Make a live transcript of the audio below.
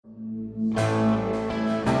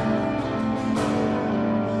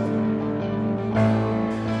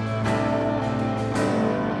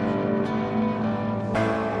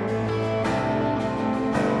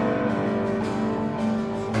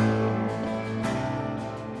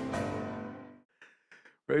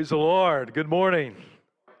Praise the Lord. Good morning.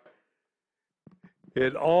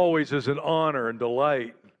 It always is an honor and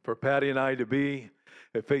delight for Patty and I to be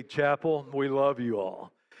at Faith Chapel. We love you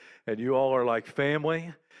all. And you all are like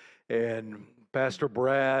family. And Pastor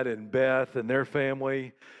Brad and Beth and their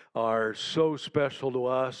family are so special to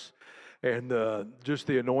us. And just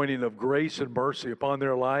the anointing of grace and mercy upon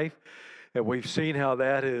their life. And we've seen how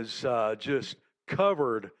that has just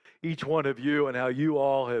covered each one of you and how you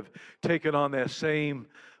all have taken on that same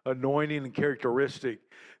anointing and characteristic.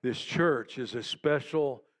 This church is a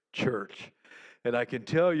special church. And I can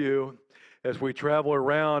tell you, as we travel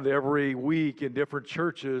around every week in different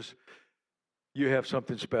churches, you have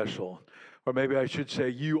something special. Or maybe I should say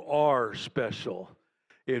you are special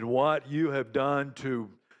in what you have done to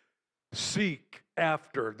seek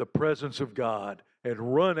after the presence of God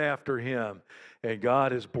and run after Him. And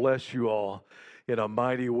God has blessed you all in a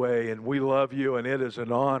mighty way. And we love you, and it is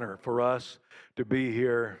an honor for us to be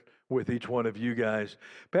here with each one of you guys.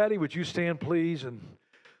 Patty, would you stand, please, and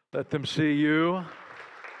let them see you?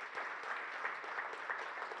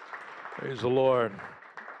 Praise the Lord.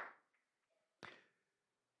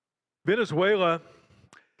 Venezuela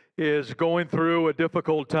is going through a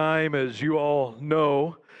difficult time, as you all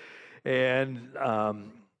know. And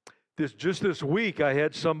this week, I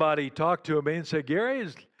had somebody talk to me and say, Gary,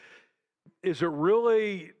 is it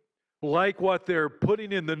really like what they're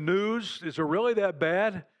putting in the news? Is it really that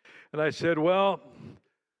bad? And I said, well,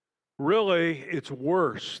 really, it's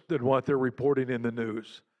worse than what they're reporting in the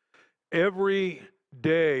news. Every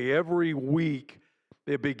day, every week,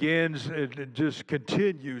 it begins and it just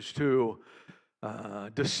continues to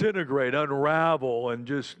disintegrate, unravel, and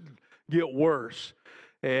just get worse.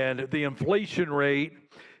 And the inflation rate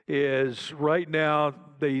is right now,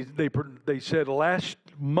 they said last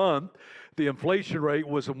month, the inflation rate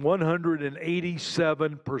was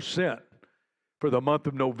 187% for the month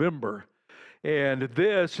of November. And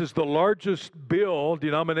this is the largest bill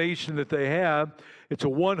denomination that they have. It's a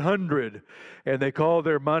 100, and they call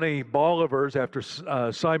their money Bolivars after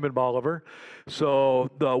Simon Bolivar. So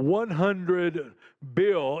the 100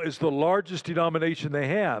 bill is the largest denomination they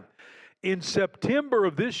have. In September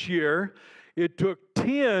of this year, it took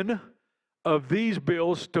 10 of these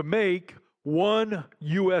bills to make $1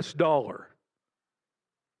 US.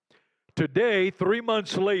 Today, 3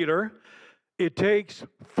 months later, it takes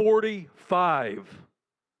 45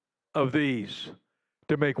 of these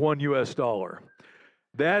to make $1 US.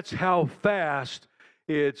 That's how fast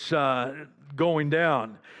it's going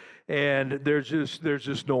down. And there's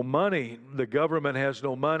just no money. The government has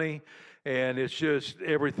no money, and it's just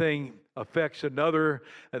everything affects another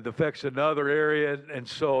area. And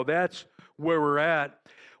so that's where we're at.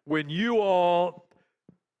 When you all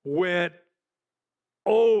went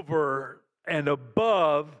over and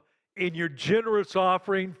above in your generous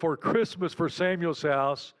offering for Christmas for Samuel's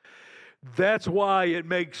house, that's why it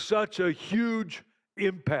makes such a huge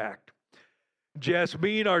impact.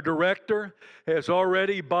 Jasmine, our director, has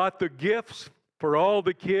already bought the gifts for all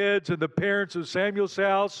the kids and the parents of Samuel's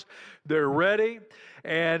house. They're ready.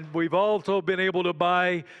 And we've also been able to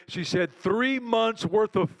buy, she said, 3 months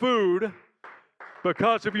worth of food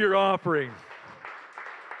because of your offering.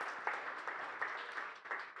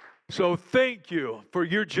 So thank you for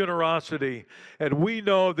your generosity. And we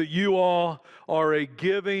know that you all are a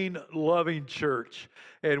giving, loving church.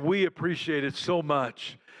 And we appreciate it so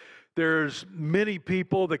much. There's many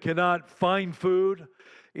people that cannot find food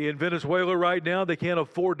in Venezuela right now. They can't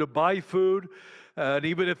afford to buy food. And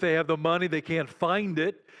even if they have the money, they can't find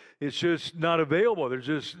it. It's just not available.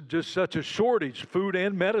 There's just such a shortage, food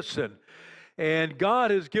and medicine. And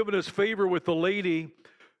God has given us favor with the lady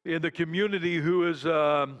in the community who is,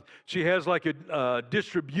 she has like a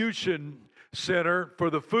distribution center for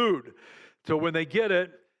the food. So when they get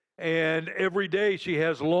it, and every day she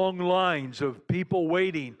has long lines of people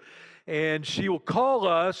waiting, and she will call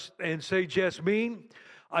us and say, Jasmine,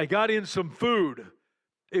 I got in some food.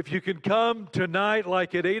 If you can come tonight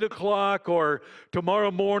like at 8 o'clock or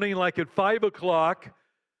tomorrow morning like at 5 o'clock,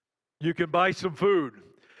 you can buy some food.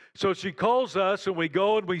 So she calls us, and we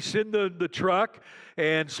go and we send the truck,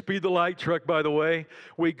 and Speed the Light truck, by the way.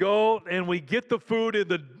 We go and we get the food in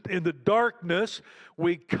the darkness.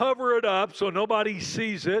 We cover it up so nobody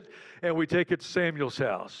sees it, and we take it to Samuel's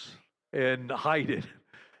house and hide it.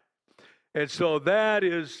 And so that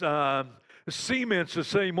is cement's the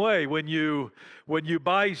same way. When you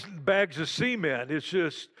buy bags of cement,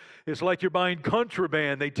 it's like you're buying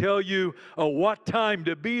contraband. They tell you what time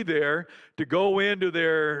to be there to go into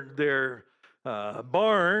their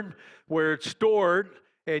barn where it's stored,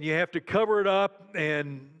 and you have to cover it up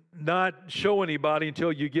and not show anybody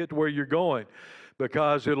until you get to where you're going.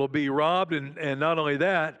 because it'll be robbed, and not only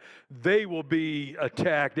that, they will be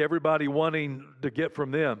attacked, everybody wanting to get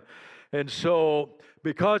from them. And so,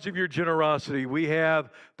 because of your generosity, we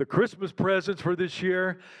have the Christmas presents for this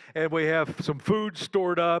year, and we have some food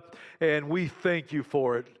stored up, and we thank you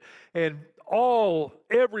for it. And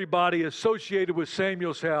everybody associated with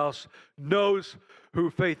Samuel's house knows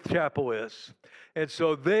who Faith Chapel is. And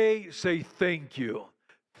so they say thank you.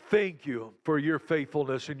 Thank you for your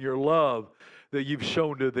faithfulness and your love that you've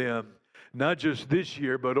shown to them, not just this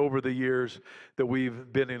year, but over the years that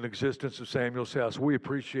we've been in existence of Samuel's house. We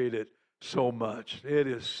appreciate it so much. It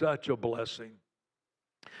is such a blessing.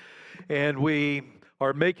 And we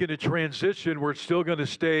are making a transition. We're still going to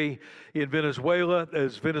stay in Venezuela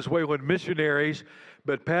as Venezuelan missionaries,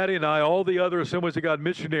 but Patty and I, all the other Assemblies of God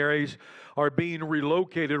missionaries, are being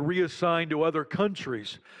relocated, reassigned to other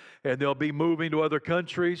countries, and they'll be moving to other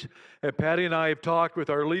countries. And Patty and I have talked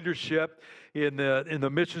with our leadership in the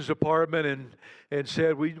missions department and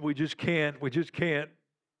said we just can't do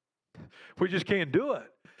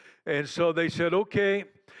it. And so they said, okay,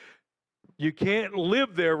 you can't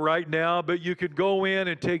live there right now, but you can go in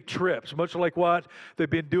and take trips, much like what they've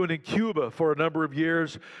been doing in Cuba for a number of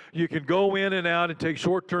years. You can go in and out and take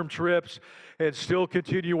short-term trips and still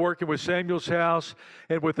continue working with Samuel's house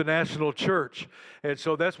and with the national church. And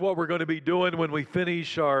so that's what we're going to be doing when we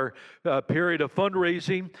finish our period of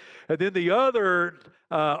fundraising. And then the other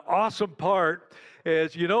awesome part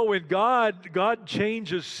is, when God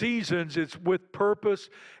changes seasons, it's with purpose,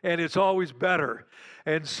 and it's always better.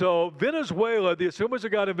 And so Venezuela, the Assemblies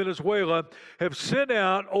of God in Venezuela, have sent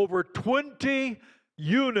out over 20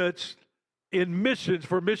 units in missions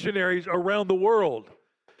for missionaries around the world.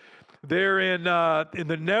 They're in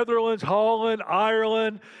the Netherlands, Holland,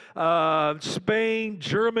 Ireland, Spain,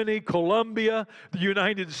 Germany, Colombia, the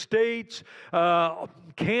United States,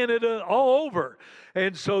 Canada, all over.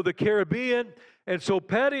 And so the Caribbean. And so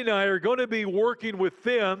Patty and I are going to be working with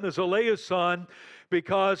them as a liaison,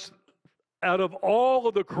 because out of all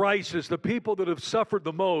of the crises, the people that have suffered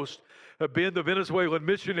the most have been the Venezuelan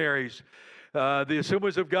missionaries. The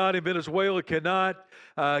Assemblies of God in Venezuela cannot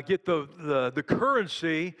get the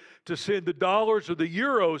currency to send the dollars or the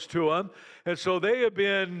euros to them, and so they have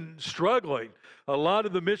been struggling. A lot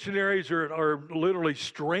of the missionaries are literally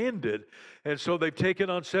stranded, and so they've taken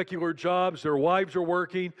on secular jobs. Their wives are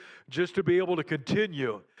working just to be able to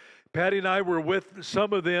continue. Patty and I were with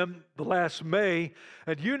some of them last May,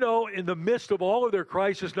 and in the midst of all of their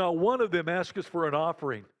crisis, not one of them asked us for an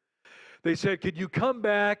offering. They said, "Can you come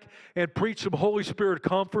back and preach some Holy Spirit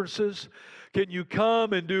conferences? Can you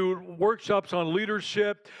come and do workshops on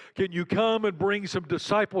leadership? Can you come and bring some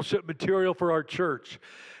discipleship material for our church?"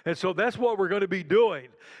 And so that's what we're going to be doing.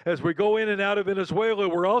 As we go in and out of Venezuela,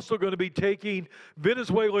 we're also going to be taking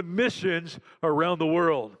Venezuelan missions around the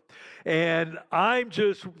world. And I'm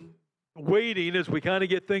just waiting, as we kind of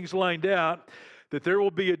get things lined out, that there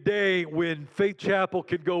will be a day when Faith Chapel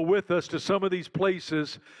can go with us to some of these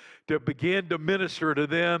places to begin to minister to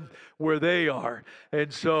them where they are.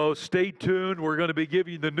 And so stay tuned. We're going to be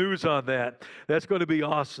giving you the news on that. That's going to be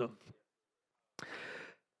awesome.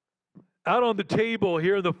 Out on the table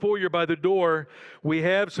here in the foyer by the door, we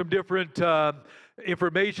have some different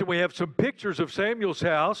information. We have some pictures of Samuel's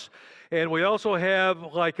house, and we also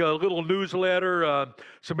have like a little newsletter,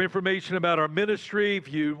 some information about our ministry.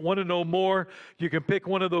 If you want to know more, you can pick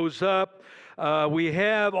one of those up. We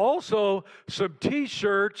have also some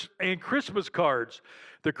T-shirts and Christmas cards.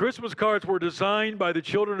 The Christmas cards were designed by the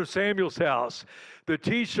children of Samuel's house. The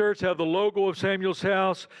T-shirts have the logo of Samuel's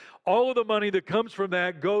house. All of the money that comes from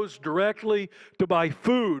that goes directly to buy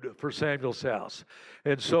food for Samuel's house.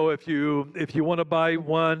 And so if you want to buy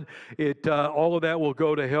one, all of that will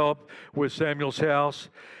go to help with Samuel's house.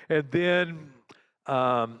 And then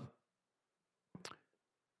as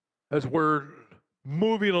we're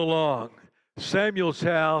moving along, Samuel's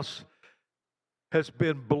house has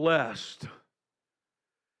been blessed.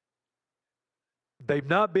 They've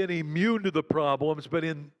not been immune to the problems, but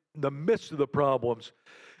in the midst of the problems.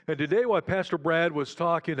 And today, while Pastor Brad was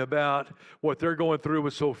talking about what they're going through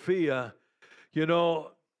with Sophia,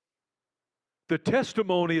 the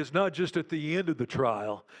testimony is not just at the end of the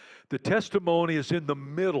trial. The testimony is in the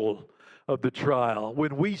middle of the trial,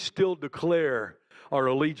 when we still declare our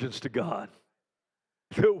allegiance to God.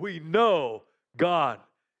 That we know God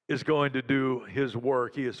is going to do His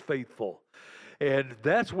work. He is faithful. And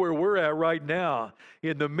that's where we're at right now.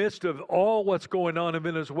 In the midst of all what's going on in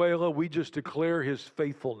Venezuela, we just declare His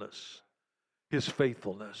faithfulness. His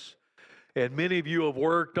faithfulness. And many of you have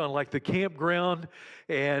worked on like the campground,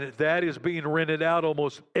 and that is being rented out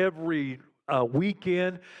almost every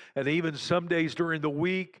weekend, and even some days during the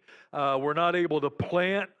week. We're not able to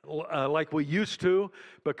plant like we used to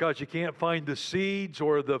because you can't find the seeds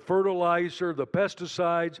or the fertilizer, the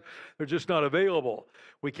pesticides. They're just not available.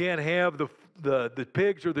 We can't have the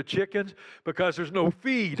pigs or the chickens because there's no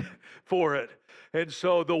feed for it. And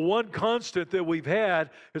so the one constant that we've had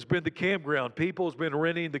has been the campground. People's been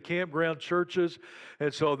renting the campground churches,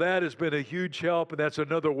 and so that has been a huge help, and that's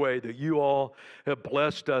another way that you all have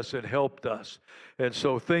blessed us and helped us. And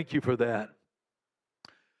so thank you for that.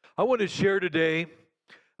 I want to share today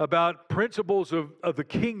about principles of the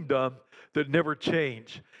kingdom that never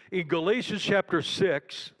change. In Galatians chapter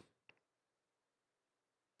 6,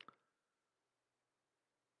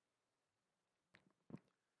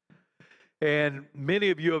 and many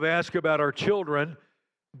of you have asked about our children.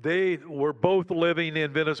 They were both living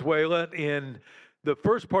in Venezuela. In the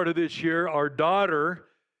first part of this year, our daughter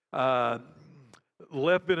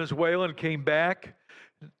left Venezuela and came back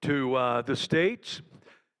to the States,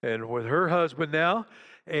 and with her husband now.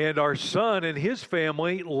 And our son and his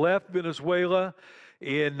family left Venezuela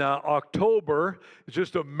in October. It's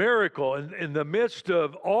just a miracle. And in the midst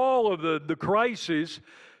of all of the crises,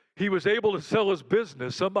 he was able to sell his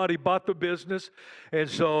business. Somebody bought the business, and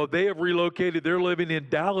so they have relocated. They're living in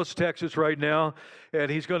Dallas, Texas right now,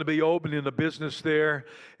 and he's going to be opening a business there.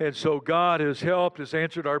 And so God has helped, has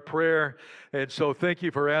answered our prayer, and so thank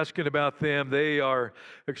you for asking about them. They are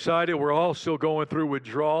excited. We're all still going through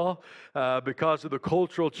withdrawal because of the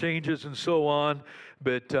cultural changes and so on,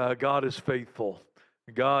 but God is faithful.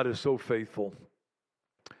 God is so faithful.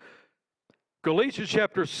 Galatians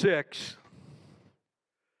chapter 6,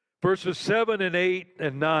 verses 7 and 8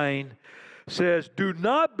 and 9 says, "Do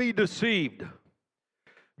not be deceived.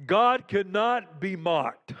 God cannot be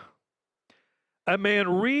mocked. A man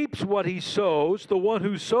reaps what he sows. The one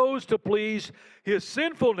who sows to please his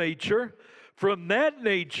sinful nature, from that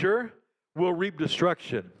nature will reap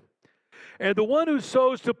destruction. And the one who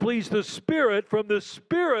sows to please the Spirit, from the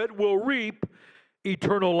Spirit will reap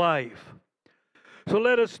eternal life. So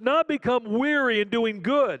let us not become weary in doing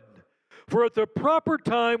good, for at the proper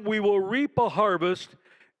time we will reap a harvest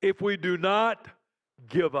if we do not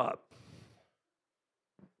give up."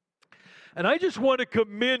 And I just want to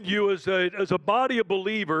commend you as a body of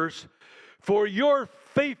believers for your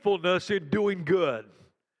faithfulness in doing good.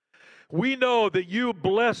 We know that you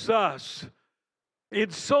bless us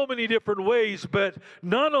in so many different ways, but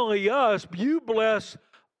not only us, you bless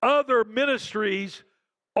other ministries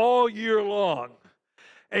all year long.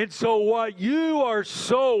 And so what you are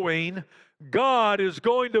sowing, God is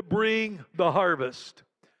going to bring the harvest.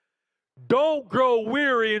 Don't grow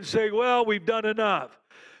weary and say, well, we've done enough.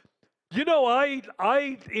 You know,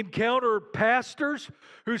 I encounter pastors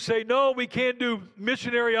who say, no, we can't do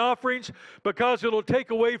missionary offerings because it'll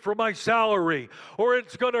take away from my salary, or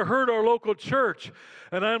it's going to hurt our local church.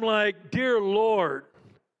 And I'm like, dear Lord,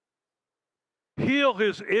 heal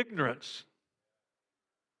his ignorance.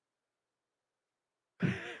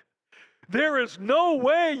 There is no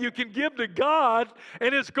way you can give to God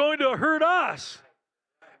and it's going to hurt us.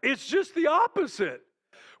 It's just the opposite.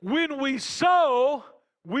 When we sow,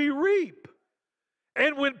 we reap.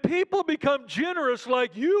 And when people become generous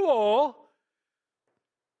like you all,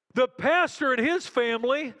 the pastor and his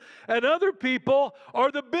family and other people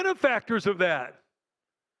are the benefactors of that.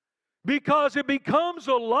 Because it becomes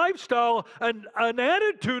a lifestyle, an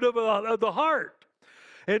attitude of the heart.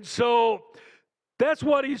 And so that's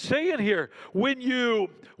what he's saying here. When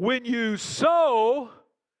you sow,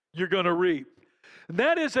 you're going to reap. And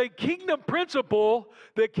that is a kingdom principle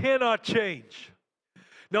that cannot change.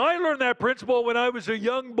 Now, I learned that principle when I was a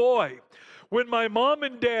young boy. When my mom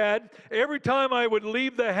and dad, every time I would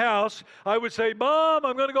leave the house, I would say, Mom,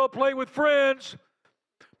 I'm going to go play with friends.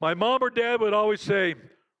 My mom or dad would always say,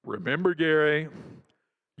 remember, Gary,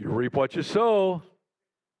 you reap what you sow.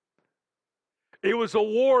 It was a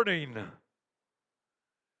warning.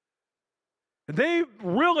 And they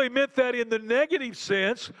really meant that in the negative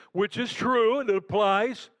sense, which is true and it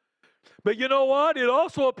applies. But you know what? It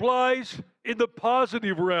also applies in the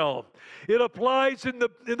positive realm. It applies in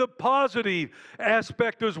the positive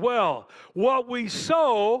aspect as well. What we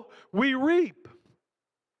sow, we reap.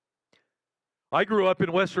 I grew up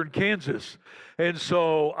in western Kansas, and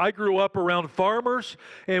so I grew up around farmers,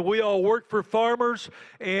 and we all worked for farmers,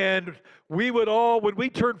 and we would all, when we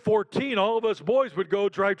turned 14, all of us boys would go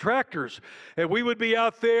drive tractors, and we would be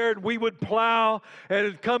out there, and we would plow, and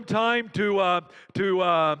it'd come time to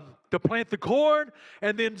plant the corn,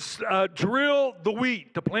 and then drill the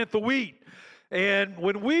wheat, to plant the wheat. And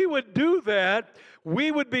when we would do that,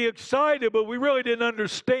 we would be excited, but we really didn't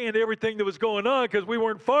understand everything that was going on because we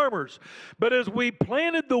weren't farmers. But as we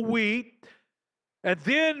planted the wheat, and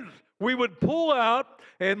then we would pull out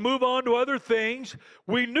and move on to other things,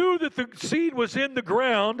 we knew that the seed was in the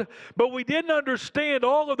ground, but we didn't understand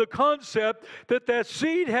all of the concept that that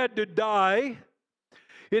seed had to die,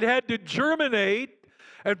 it had to germinate,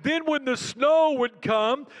 and then when the snow would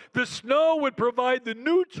come, the snow would provide the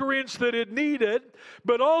nutrients that it needed,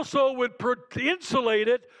 but also would insulate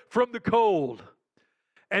it from the cold.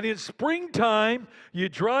 And in springtime, you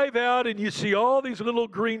drive out and you see all these little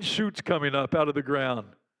green shoots coming up out of the ground.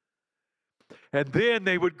 And then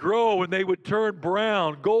they would grow and they would turn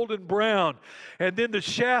brown, golden brown. And then the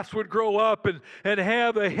shafts would grow up and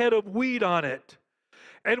have a head of wheat on it.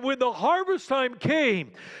 And when the harvest time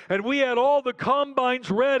came, and we had all the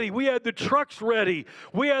combines ready, we had the trucks ready,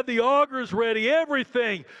 we had the augers ready,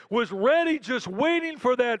 everything was ready, just waiting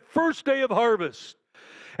for that first day of harvest.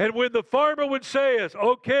 And when the farmer would say us,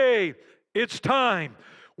 okay, it's time,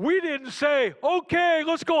 we didn't say, okay,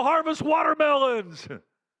 let's go harvest watermelons.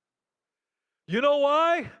 You know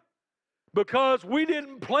why? Because we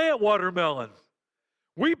didn't plant watermelon.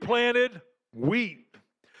 We planted wheat.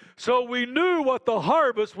 So we knew what the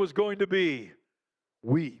harvest was going to be.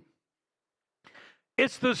 Wheat.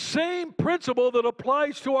 It's the same principle that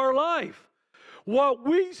applies to our life. What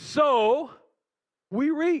we sow,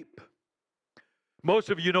 we reap.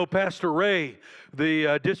 Most of you know Pastor Ray,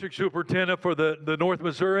 the district superintendent for the North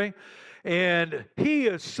Missouri, and he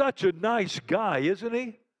is such a nice guy, isn't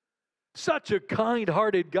he? Such a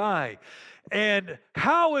kind-hearted guy. And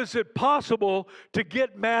how is it possible to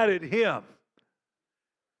get mad at him?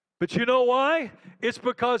 But you know why? It's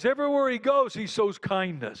because everywhere he goes, he sows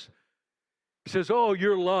kindness. He says, oh,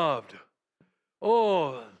 you're loved.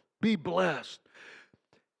 Oh, be blessed.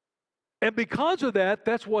 And because of that,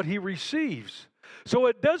 that's what he receives. So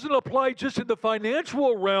it doesn't apply just in the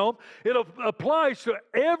financial realm. It applies to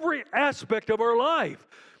every aspect of our life.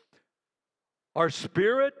 Our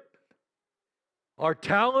spirit, our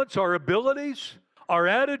talents, our abilities, our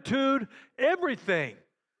attitude, everything.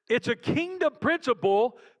 It's a kingdom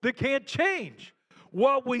principle that can't change.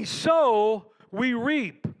 What we sow, we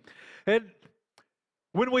reap. And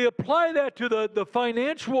when we apply that to the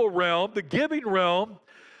financial realm, the giving realm,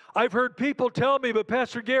 I've heard people tell me, but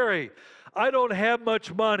Pastor Gary, I don't have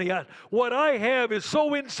much money. What I have is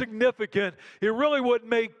so insignificant, it really wouldn't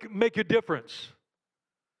make a difference.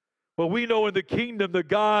 Well, we know in the kingdom that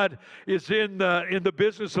God is in the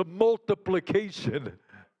business of multiplication.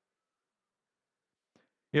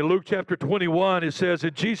 In Luke chapter 21, it says,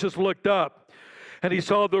 and Jesus looked up, and he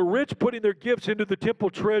saw the rich putting their gifts into the temple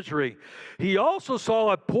treasury. He also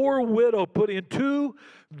saw a poor widow put in 2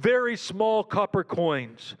 very small copper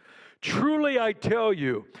coins. Truly, I tell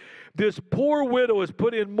you, this poor widow has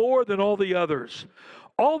put in more than all the others.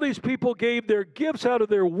 All these people gave their gifts out of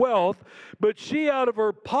their wealth, but she out of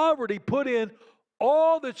her poverty put in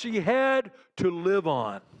all that she had to live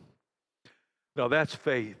on. Now that's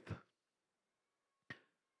faith.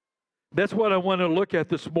 That's what I want to look at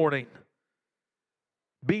this morning.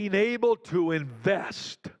 Being able to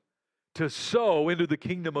invest, to sow into the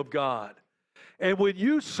kingdom of God. And when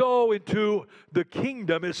you sow into the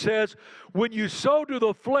kingdom, it says, when you sow to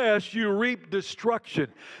the flesh, you reap destruction.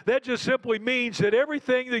 That just simply means that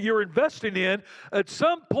everything that you're investing in, at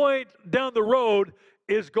some point down the road,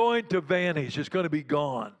 is going to vanish. It's going to be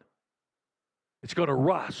gone. It's going to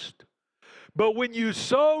rust. But when you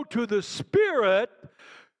sow to the Spirit,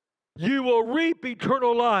 you will reap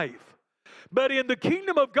eternal life. But in the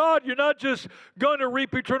kingdom of God, you're not just going to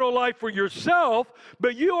reap eternal life for yourself,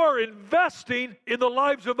 but you are investing in the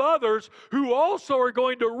lives of others who also are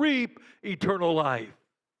going to reap eternal life.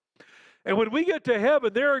 And when we get to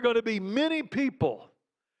heaven, there are going to be many people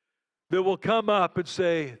that will come up and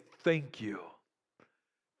say, thank you.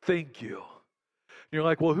 Thank you. And you're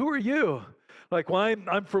like, well, who are you? Like, well,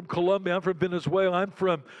 I'm from Colombia, I'm from Venezuela, I'm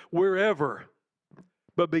from wherever.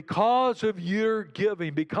 But because of your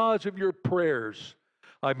giving, because of your prayers,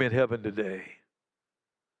 I'm in heaven today.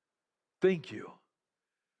 Thank you.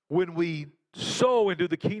 When we sow into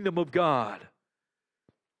the kingdom of God,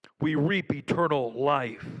 we reap eternal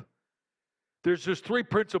life. There's just 3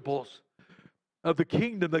 principles of the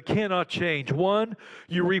kingdom that cannot change. 1,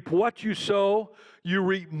 you reap what you sow. You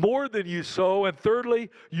reap more than you sow. And thirdly,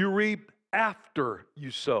 you reap after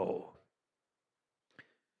you sow.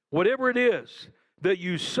 Whatever it is that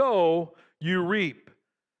you sow, you reap.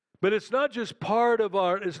 But it's not just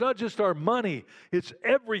it's not just our money, it's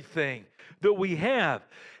everything that we have.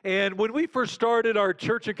 And when we first started our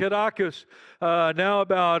church in Caracas, now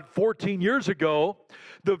about 14 years ago,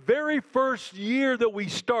 the very first year that we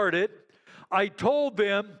started, I told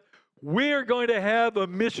them, we're going to have a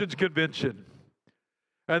missions convention.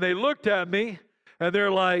 And they looked at me and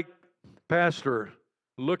they're like, Pastor,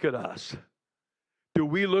 look at us. Do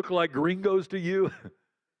we look like gringos to you?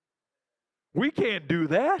 We can't do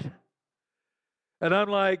that. And I'm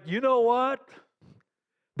like, you know what?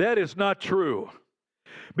 That is not true.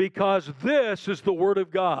 Because this is the Word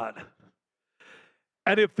of God.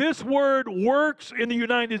 And if this Word works in the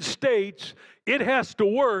United States, it has to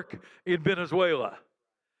work in Venezuela.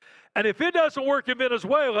 And if it doesn't work in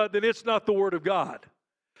Venezuela, then it's not the Word of God.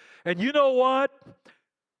 And you know what?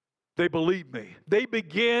 They believed me. They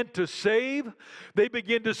began to save. They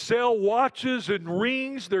began to sell watches and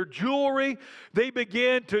rings, their jewelry. They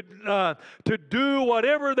began to do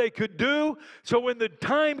whatever they could do. So when the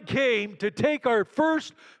time came to take our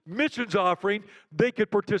first missions offering, they could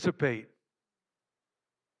participate.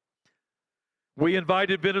 We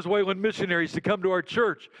invited Venezuelan missionaries to come to our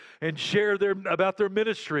church and share about their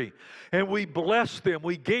ministry. And we blessed them.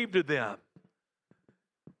 We gave to them.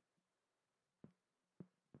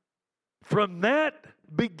 From that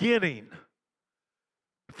beginning,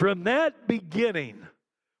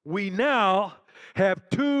 we now have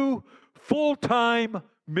 2 full-time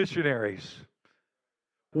missionaries.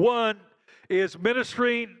 One is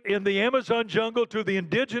ministering in the Amazon jungle to the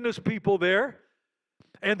indigenous people there,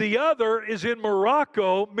 and the other is in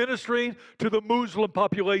Morocco ministering to the Muslim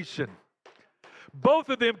population. Both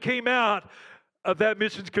of them came out of that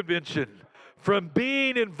missions convention from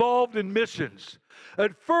being involved in missions.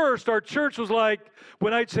 At first, our church was like,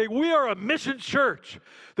 when I'd say, we are a mission church,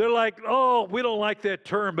 they're like, oh, we don't like that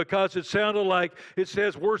term because it sounded like it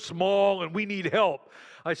says we're small and we need help.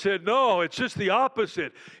 I said, no, it's just the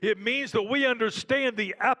opposite. It means that we understand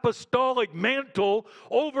the apostolic mantle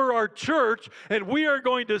over our church, and we are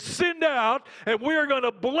going to send out and we are going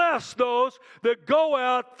to bless those that go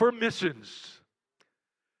out for missions.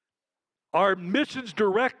 Our missions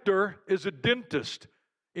director is a dentist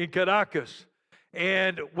in Caracas.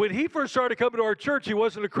 And when he first started coming to our church, he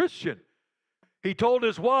wasn't a Christian. He told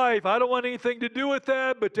his wife, I don't want anything to do with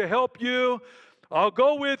that, but to help you, I'll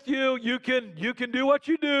go with you. You can do what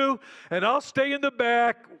you do, and I'll stay in the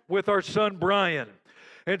back with our son Brian.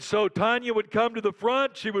 And so Tanya would come to the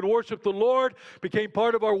front. She would worship the Lord, became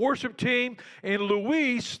part of our worship team. And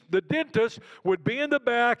Luis, the dentist, would be in the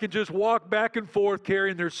back and just walk back and forth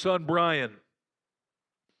carrying their son Brian.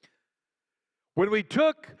 When we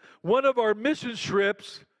took one of our mission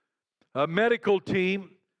trips, a medical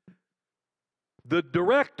team, the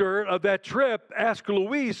director of that trip asked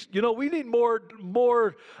Luis, we need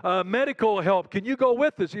more medical help. Can you go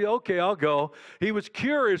with us? Okay, I'll go. He was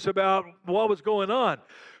curious about what was going on.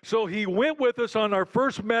 So he went with us on our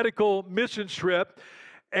first medical mission trip,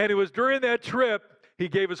 and it was during that trip he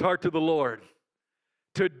gave his heart to the Lord.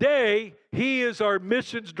 Today, he is our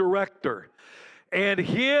missions director. And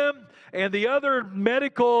him and the other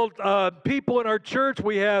medical people in our church,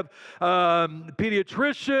 we have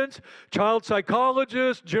pediatricians, child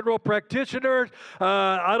psychologists, general practitioners,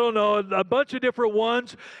 a bunch of different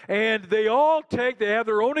ones. And they have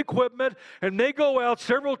their own equipment, and they go out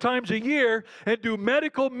several times a year and do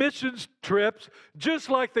medical missions trips, just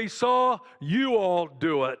like they saw you all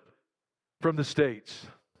do it from the States.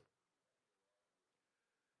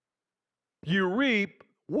 You reap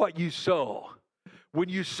what you sow. When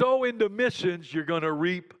you sow into missions, you're going to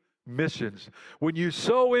reap missions. When you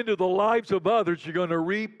sow into the lives of others, you're going to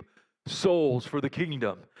reap souls for the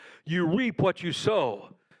kingdom. You reap what you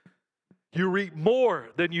sow. You reap more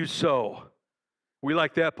than you sow. We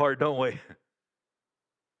like that part, don't we?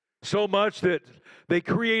 So much that they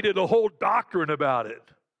created a whole doctrine about it.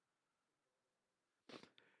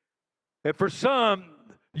 And for some,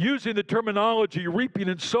 using the terminology reaping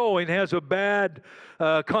and sowing has a bad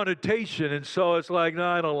connotation, and so it's like, no,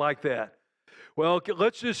 I don't like that. Well,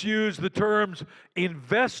 let's just use the terms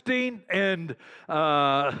investing and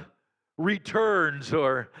returns,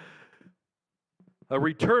 or a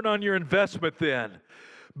return on your investment then.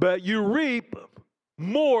 But you reap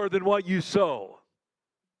more than what you sow.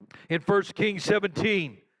 In 1 Kings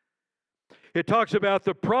 17, it talks about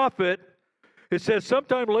the prophet. It says,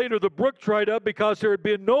 sometime later the brook dried up because there had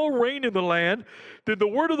been no rain in the land. Then the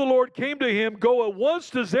word of the Lord came to him, go at once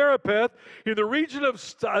to Zarephath in the region of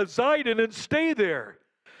Zidon and stay there.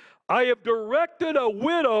 I have directed a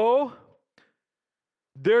widow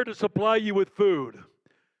there to supply you with food.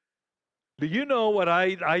 Do you know what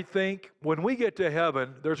I think? When we get to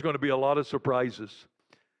heaven, there's going to be a lot of surprises.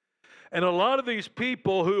 And a lot of these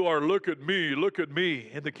people who are, look at me,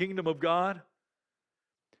 in the kingdom of God,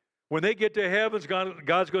 when they get to heaven,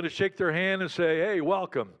 God's going to shake their hand and say, hey,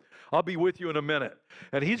 welcome. I'll be with you in a minute.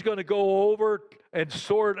 And he's going to go over and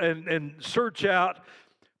search out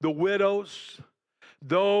the widows,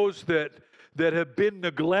 those that have been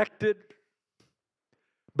neglected,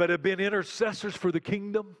 but have been intercessors for the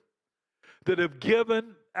kingdom, that have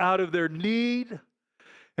given out of their need.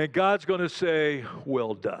 And God's going to say,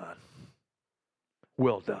 well done.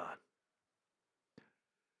 Well done.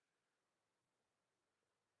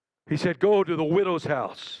 He said, go to the widow's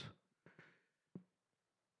house.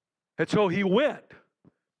 And so he went.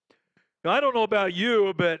 Now, I don't know about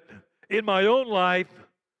you, but in my own life,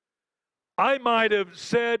 I might have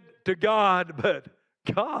said to God, but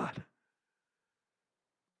God,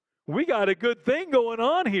 we got a good thing going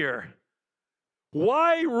on here.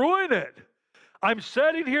 Why ruin it? I'm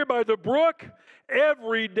sitting here by the brook.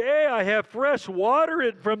 Every day I have fresh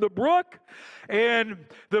water from the brook. And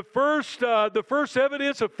the first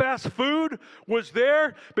evidence of fast food was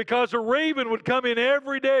there because a raven would come in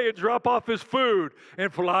every day and drop off his food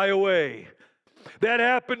and fly away. That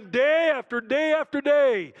happened day after day after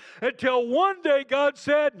day until one day God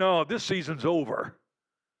said, no, this season's over.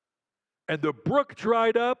 And the brook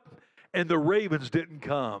dried up and the ravens didn't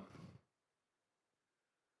come.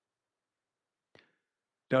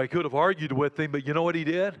 Now, he could have argued with him, but you know what he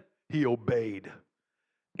did? He obeyed.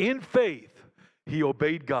 In faith, he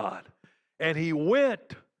obeyed God. And he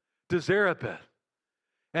went to Zarephath.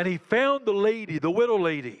 And he found the lady, the widow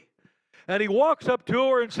lady. And he walks up to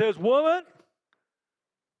her and says, woman,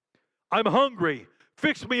 I'm hungry.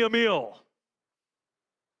 Fix me a meal.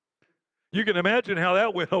 You can imagine how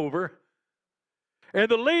that went over. And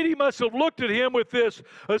the lady must have looked at him with this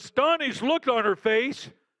astonished look on her face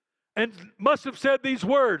and must have said these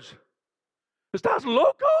words, ¿Estás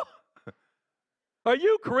loco? Are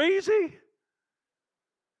you crazy?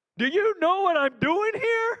 Do you know what I'm doing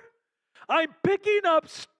here? I'm picking up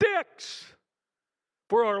sticks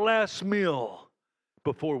for our last meal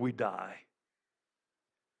before we die.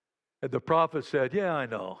 And the prophet said, yeah, I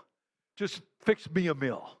know. Just fix me a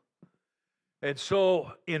meal. And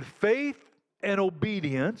so in faith and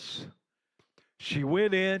obedience, she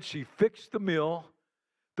went in, she fixed the meal.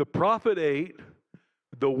 The prophet ate,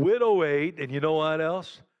 the widow ate, and you know what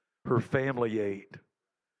else? Her family ate.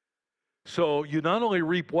 So you not only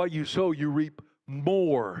reap what you sow, you reap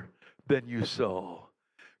more than you sow.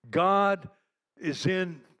 God is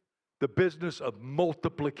in the business of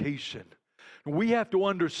multiplication. We have to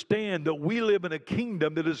understand that we live in a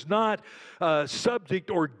kingdom that is not subject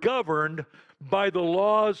or governed by the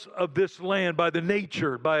laws of this land, by the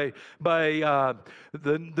nature, by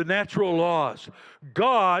the natural laws.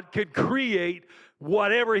 God can create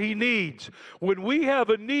whatever he needs. When we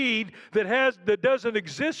have a need that doesn't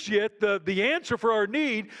exist yet, the answer for our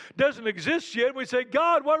need doesn't exist yet, we say,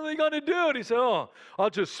 God, what are they going to do? And he said, oh,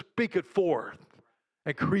 I'll just speak it forth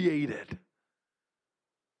and create it.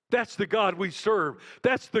 That's the God we serve.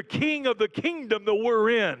 That's the King of the kingdom that we're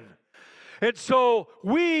in. And so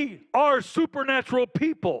we are supernatural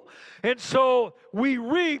people. And so we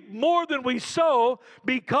reap more than we sow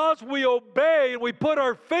because we obey and we put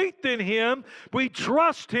our faith in him. We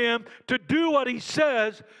trust him to do what he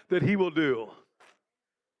says that he will do.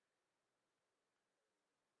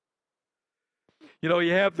 You know,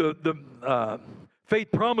 you have the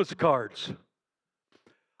faith promise cards.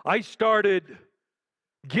 I started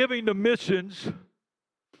giving to missions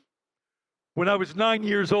when I was 9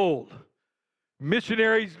 years old.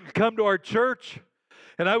 Missionaries would come to our church,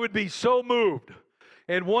 and I would be so moved.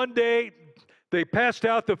 And one day, they passed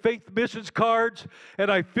out the faith missions cards,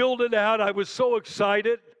 and I filled it out. I was so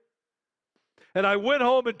excited. And I went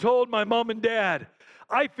home and told my mom and dad,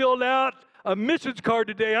 I filled out a missions card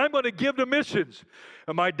today. I'm going to give to missions.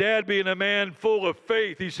 And my dad, being a man full of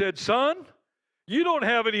faith, he said, son, you don't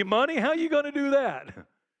have any money. How are you going to do that?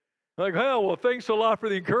 Like, hell, well, thanks a lot for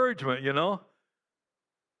the encouragement, you know.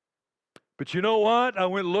 But you know what? I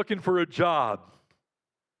went looking for a job.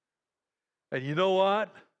 And you know what?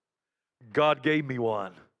 God gave me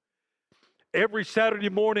one. Every Saturday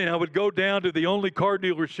morning, I would go down to the only car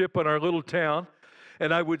dealership in our little town,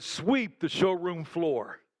 and I would sweep the showroom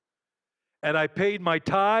floor. And I paid my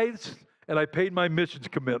tithes, and I paid my missions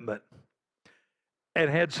commitment, and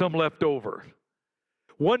had some left over.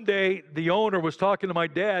 One day, the owner was talking to my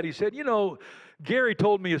dad. He said, you know, Gary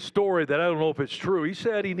told me a story that I don't know if it's true. He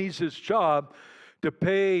said he needs his job to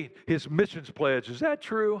pay his missions pledge. Is that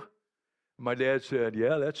true? My dad said,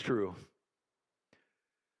 yeah, that's true.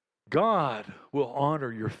 God will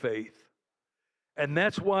honor your faith. And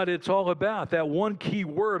that's what it's all about. That one key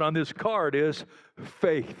word on this card is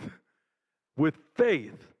faith. With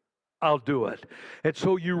faith, I'll do it. And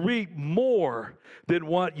so you reap more than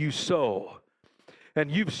what you sow.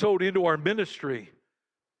 And you've sowed into our ministry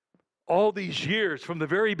all these years from the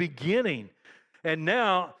very beginning. And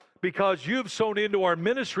now, because you've sown into our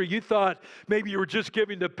ministry, you thought maybe you were just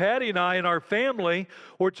giving to Patty and I and our family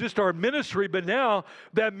or just our ministry, but now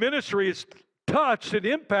that ministry is touched and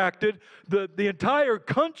impacted the entire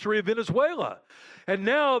country of Venezuela. And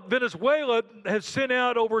now Venezuela has sent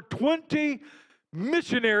out over 20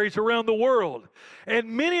 missionaries around the world. And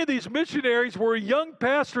many of these missionaries were young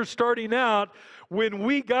pastors starting out when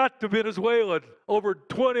we got to Venezuela over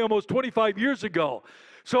almost 25 years ago.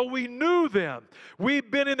 So we knew them.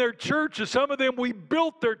 We've been in their churches. Some of them, we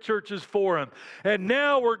built their churches for them. And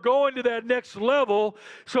now we're going to that next level.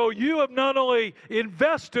 So you have not only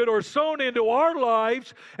invested or sown into our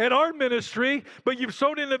lives and our ministry, but you've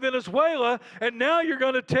sown into Venezuela. And now you're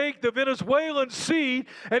going to take the Venezuelan seed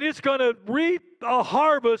and it's going to reap a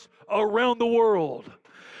harvest around the world.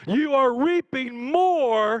 You are reaping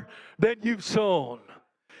more than you've sown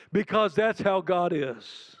because that's how God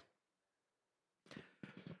is.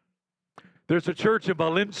 There's a church in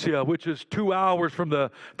Valencia, which is 2 hours from the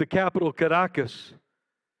capital, Caracas.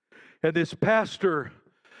 And this pastor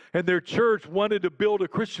and their church wanted to build a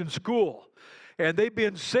Christian school. And they've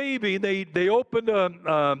been saving. They opened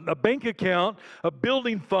a bank account, a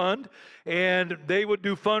building fund, and they would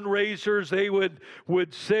do fundraisers. They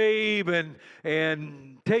would save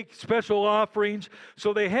and take special offerings.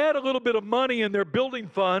 So they had a little bit of money in their building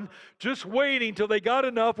fund, just waiting till they got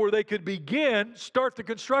enough where they could start the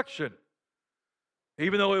construction,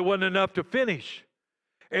 even though it wasn't enough to finish.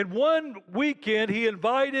 And one weekend, he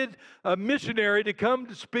invited a missionary to come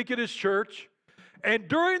to speak at his church. And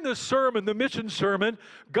during the sermon, the mission sermon,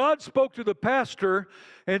 God spoke to the pastor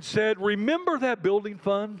and said, "Remember that building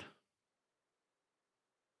fund?"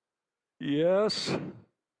 "Yes."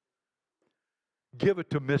 "Give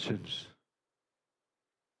it to missions."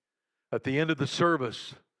 At the end of the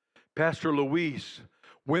service, Pastor Luis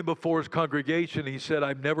went before his congregation. He said,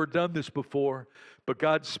 "I've never done this before, but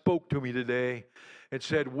God spoke to me today and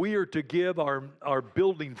said, we are to give our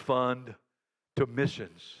building fund to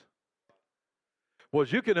missions." Well,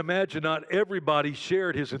 as you can imagine, not everybody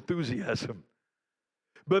shared his enthusiasm.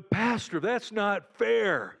 "But Pastor, that's not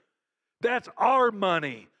fair. That's our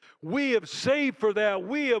money. We have saved for that.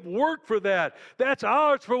 We have worked for that. That's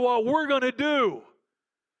ours for what we're going to do."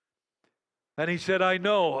 And he said, "I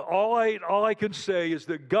know. All I can say is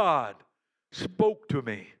that God spoke to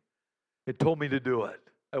me and told me to do it,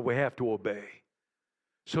 and we have to obey."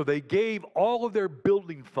 So they gave all of their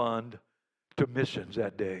building fund to missions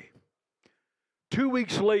that day. 2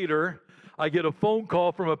 weeks later, I get a phone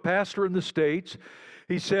call from a pastor in the States.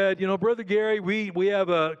 He said, "Brother Gary, we have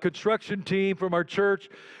a construction team from our church,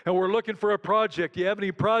 and we're looking for a project. Do you have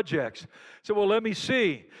any projects?" I said, "Well, let me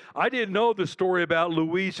see." I didn't know the story about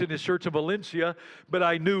Luis and his church in Valencia, but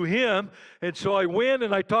I knew him. And so I went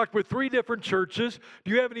and I talked with 3 different churches.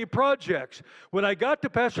 "Do you have any projects?" When I got to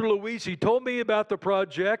Pastor Luis, he told me about the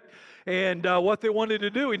project and what they wanted to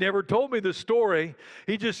do. He never told me the story.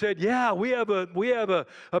 He just said, "Yeah, we have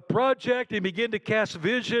a project." He began to cast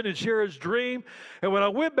vision and share his dream. And when I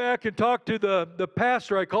went back and talked to the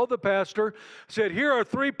pastor, I called the pastor, said, "Here are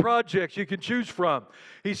 3 projects you can choose from."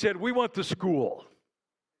 He said, "We want the school."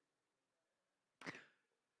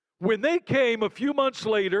 When they came a few months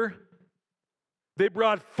later, they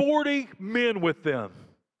brought 40 men with them.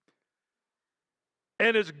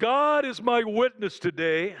 And as God is my witness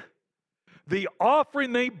today, the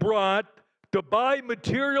offering they brought to buy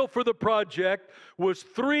material for the project was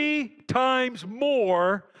 3 times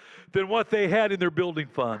more than what they had in their building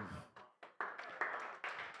fund.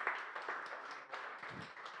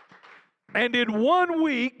 And in 1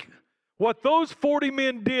 week, what those 40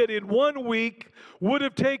 men did in 1 week would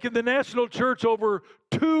have taken the national church over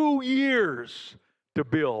 2 years to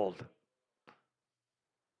build.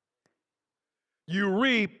 You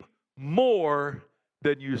reap more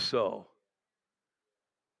than you sow.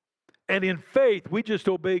 And in faith, we just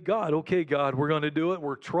obey God. "Okay, God, we're going to do it.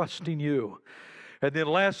 We're trusting you." And then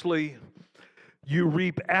lastly, you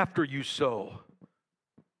reap after you sow.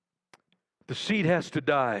 The seed has to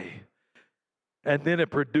die, and then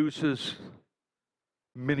it produces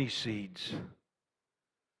many seeds.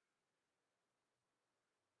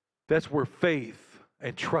 That's where faith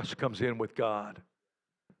and trust comes in with God.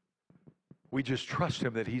 We just trust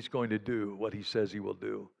Him that He's going to do what He says He will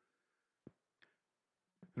do.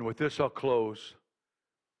 And with this, I'll close.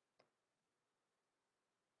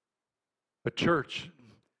 A church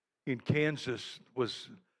in Kansas was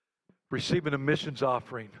receiving a missions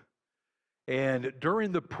offering. And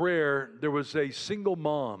during the prayer, there was a single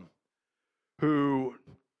mom who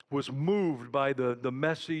was moved by the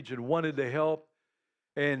message and wanted to help.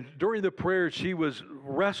 And during the prayer, she was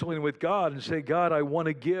wrestling with God and saying, God, I want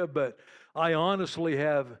to give, but I honestly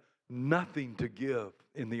have nothing to give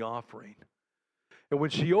in the offering. And when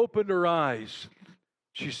she opened her eyes,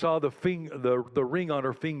 she saw the ring on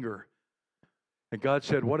her finger. And God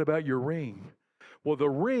said, what about your ring? Well, the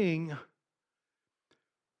ring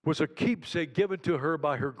was a keepsake given to her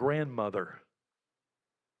by her grandmother.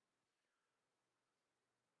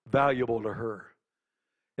 Valuable to her.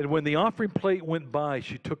 And when the offering plate went by,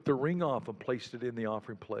 she took the ring off and placed it in the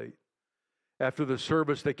offering plate. After the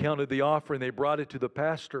service, they counted the offering. They brought it to the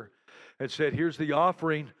pastor and said, here's the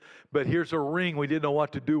offering, but here's a ring. We didn't know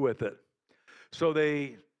what to do with it. So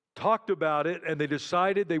they talked about it, and they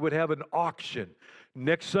decided they would have an auction.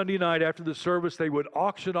 Next Sunday night after the service, they would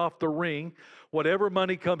auction off the ring. Whatever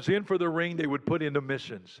money comes in for the ring, they would put into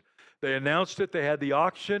missions. They announced it. They had the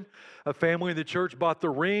auction. A family in the church bought the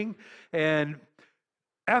ring, and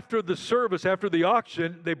after the service, after the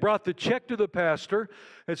auction, they brought the check to the pastor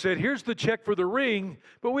and said, here's the check for the ring,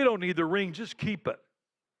 but we don't need the ring, just keep it.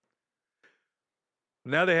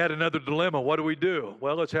 Now they had another dilemma. What do we do?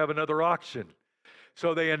 Well, let's have another auction.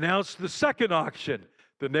 So they announced the second auction.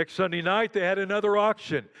 The next Sunday night, they had another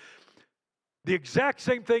auction. The exact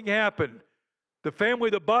same thing happened. The family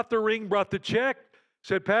that bought the ring brought the check,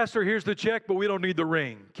 said, Pastor, here's the check, but we don't need the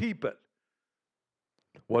ring. Keep it.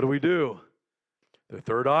 What do we do? The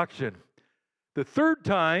third auction. The third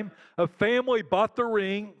time, a family bought the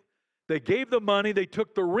ring. They gave the money. They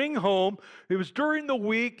took the ring home. It was during the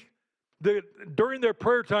week, during their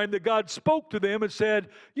prayer time, that God spoke to them and said,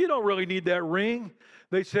 you don't really need that ring.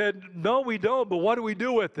 They said, no, we don't, but what do we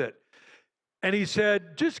do with it? And he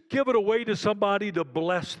said, just give it away to somebody to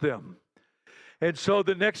bless them. And so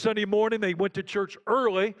the next Sunday morning, they went to church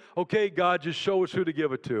early. Okay, God, just show us who to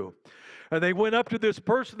give it to. And they went up to this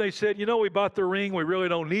person. They said, you know, we bought the ring. We really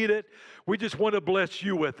don't need it. We just want to bless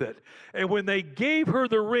you with it. And when they gave her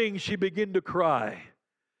the ring, she began to cry.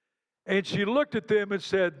 And she looked at them and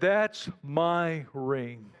said, that's my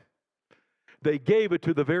ring. They gave it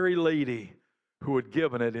to the very lady who had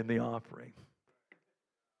given it in the offering.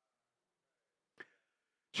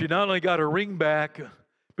 She not only got her ring back,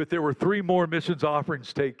 but there were 3 more missions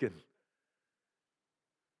offerings taken.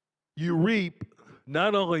 You reap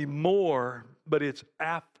not only more, but it's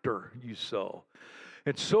after you sow.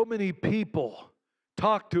 And so many people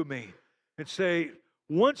talk to me and say,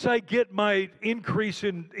 once I get my increase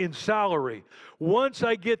in salary, once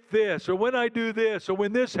I get this, or when I do this, or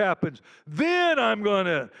when this happens, then I'm going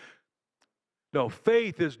to. No,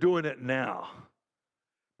 faith is doing it now.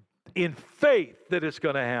 In faith that it's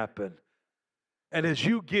going to happen. And as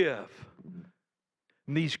you give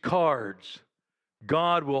these cards,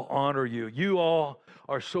 God will honor you. You all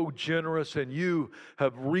are so generous, and you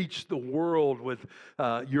have reached the world with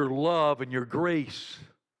your love and your grace.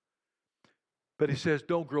 But he says,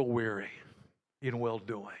 don't grow weary in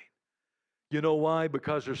well-doing. You know why?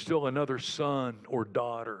 Because there's still another son or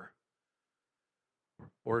daughter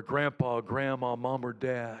or a grandpa, grandma, mom, or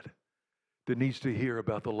dad that needs to hear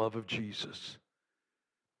about the love of Jesus.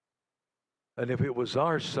 And if it was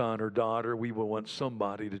our son or daughter, we would want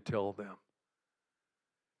somebody to tell them.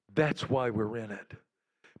 That's why we're in it.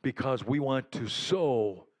 Because we want to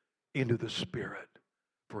sow into the Spirit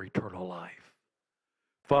for eternal life.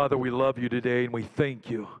 Father, we love you today, and we thank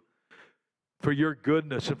you for your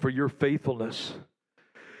goodness and for your faithfulness.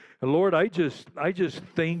 And Lord, I just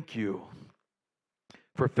thank you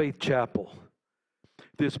for Faith Chapel.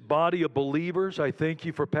 This body of believers, I thank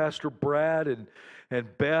you for Pastor Brad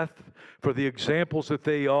and Beth, for the examples that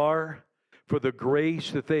they are, for the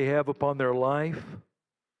grace that they have upon their life.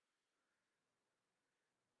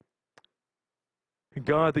 And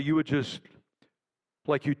God, that you would just,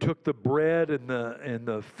 like you took the bread and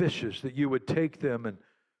the fishes, that you would take them and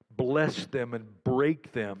bless them and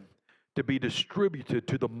break them to be distributed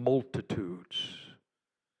to the multitudes.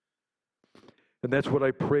 And that's what I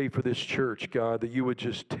pray for this church, God, that you would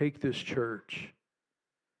just take this church,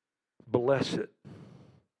 bless it,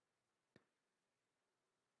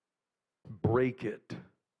 break it,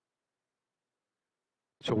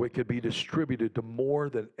 so it could be distributed to more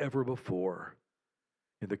than ever before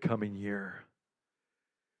in the coming year.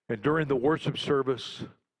 And during the worship service,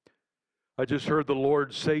 I just heard the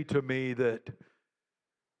Lord say to me that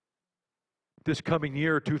this coming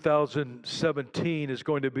year, 2017, is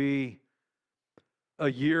going to be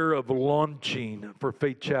a year of launching for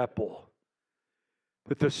Faith Chapel.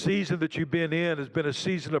 that the season that you've been in has been a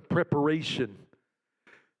season of preparation,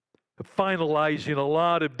 of finalizing a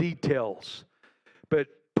lot of details. But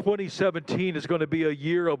 2017 is going to be a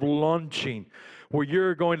year of launching, where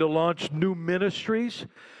you're going to launch new ministries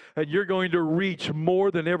and you're going to reach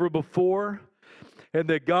more than ever before, and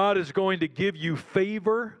that God is going to give you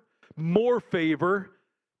favor, more favor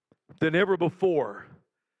than ever before.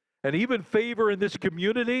 And even favor in this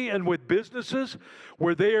community and with businesses,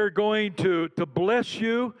 where they are going to bless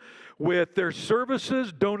you with their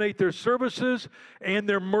services, donate their services and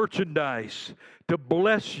their merchandise to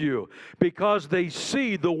bless you because they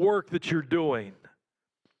see the work that you're doing.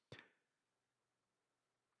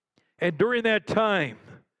 And during that time,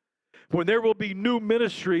 when there will be new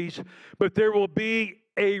ministries, but there will be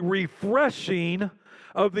a refreshing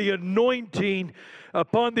of the anointing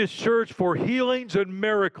upon this church for healings and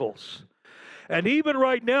miracles. And even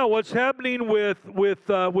right now, what's happening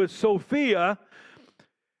with Sophia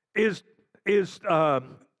is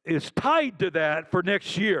tied to that for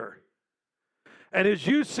next year. And as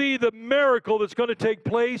you see the miracle that's going to take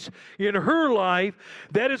place in her life,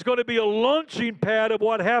 that is going to be a launching pad of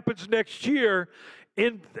what happens next year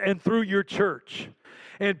in and through your church.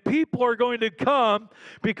 And people are going to come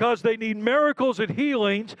because they need miracles and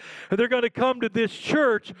healings, and they're going to come to this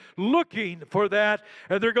church looking for that,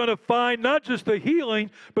 and they're going to find not just the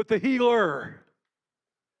healing, but the healer.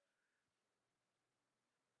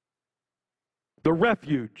 The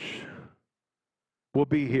refuge will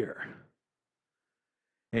be here.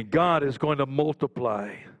 And God is going to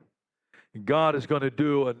multiply. God is going to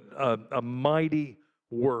do a mighty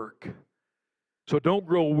work. So don't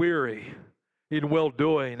grow weary in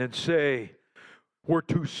well-doing and say, we're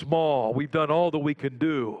too small. We've done all that we can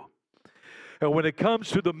do. And when it comes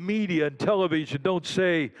to the media and television, don't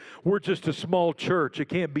say, we're just a small church. It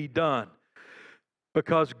can't be done.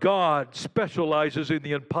 Because God specializes in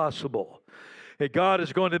the impossible. And God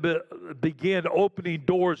is going to begin opening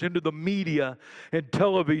doors into the media and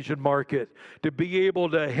television market to be able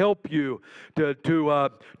to help you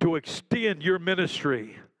to extend your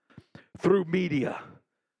ministry through media.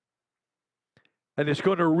 And it's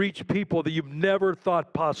going to reach people that you've never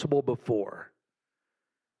thought possible before.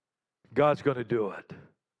 God's going to do it.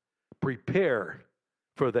 Prepare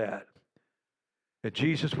for that. And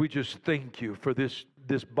Jesus, we just thank you for this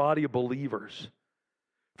body of believers,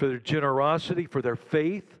 for their generosity, for their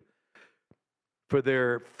faith, for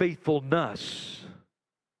their faithfulness.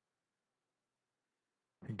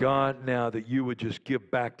 God, now that you would just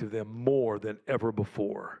give back to them more than ever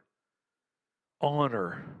before.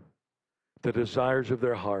 Honor the desires of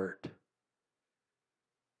their heart,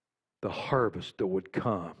 the harvest that would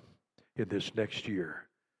come in this next year.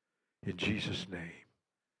 In Jesus' name,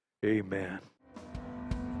 amen.